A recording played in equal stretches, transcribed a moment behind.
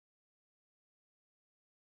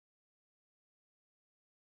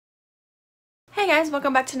Hey guys,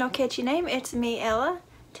 welcome back to No Catchy Name. It's me, Ella.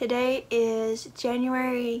 Today is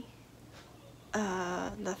January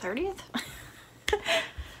the 30th.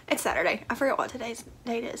 It's Saturday. I forget what today's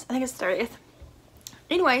date is. I think it's the 30th.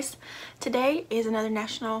 Anyways, today is another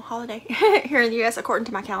national holiday here in the US according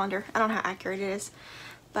to my calendar. I don't know how accurate it is,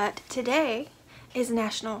 but today is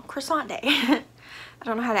National Croissant Day. I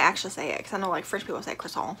don't know how to actually say it because I know like French people say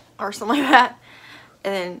croissant or something like that,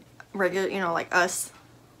 and then regular, you know, like us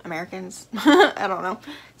Americans, I don't know,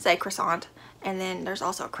 say croissant. And then there's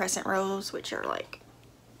also crescent rolls, which are like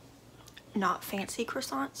not fancy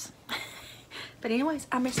croissants. But anyways,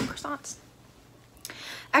 I made some croissants.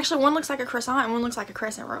 Actually, one looks like a croissant and one looks like a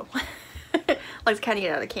crescent roll. Like it's kind of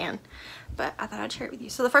get out of a can. But I thought I'd share it with you.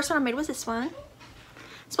 So the first one I made was this one.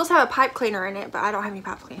 It's supposed to have a pipe cleaner in it, but I don't have any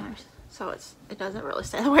pipe cleaners, so it doesn't really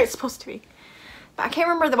stay the way it's supposed to be. But I can't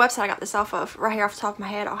remember the website I got this off of right here off the top of my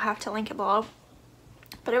head. I'll have to link it below.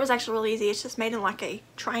 But it was actually really easy. It's just made in like a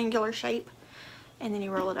triangular shape, and then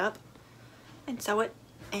you roll it up and sew it,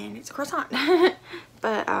 and it's a croissant.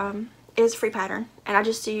 But it was a free pattern, and I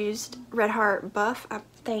just used Red Heart Buff, I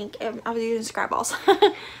think. I was using scrap balls.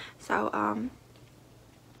 So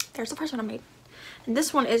there's the first one I made. And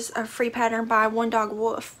this one is a free pattern by One Dog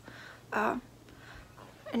Wolf, and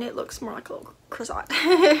it looks more like a little croissant.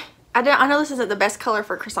 I know this isn't the best color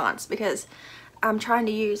for croissants because I'm trying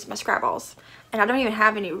to use my scrap balls, and I don't even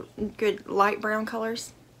have any good light brown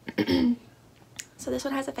colors. So this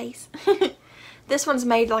one has a face. This one's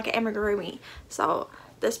made like an amigurumi. So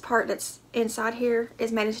this part that's inside here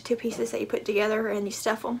is made into two pieces that you put together and you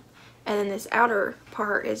stuff them. And then this outer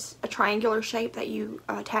part is a triangular shape that you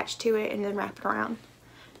attach to it and then wrap it around.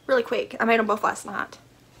 Really quick. I made them both last night.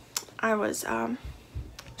 I was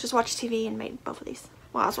just watching TV and made both of these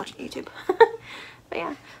while I was watching YouTube. But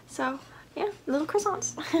yeah, so yeah, little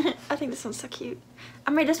croissants. I think this one's so cute.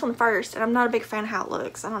 I made this one first, and I'm not a big fan of how it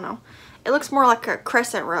looks. I don't know. It looks more like a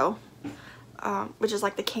crescent roll, which is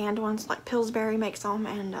like the canned ones, like Pillsbury makes them,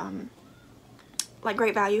 and like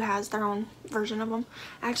Great Value has their own version of them.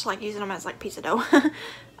 I actually like using them as like pizza dough.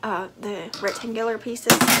 The rectangular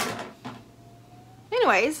pieces.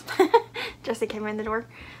 Anyways, Jesse came in the door.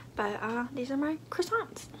 But these are my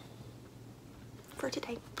croissants for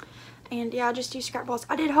today. And yeah, I just used scrap balls.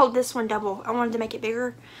 I did hold this one double. I wanted to make it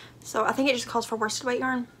bigger, so I think it just calls for worsted weight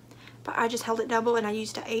yarn. But I just held it double, and I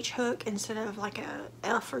used a H hook instead of like a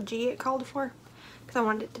F or G it called for, because I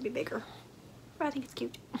wanted it to be bigger. But I think it's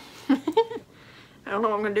cute. I don't know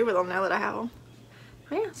what I'm gonna do with them now that I have them.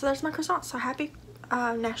 But yeah, so there's my croissants. So happy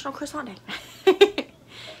National Croissant Day.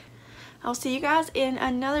 I'll see you guys in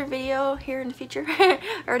another video here in the future. I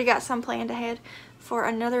already got some planned ahead for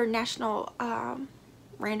another national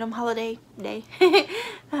random holiday day.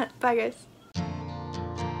 Bye guys.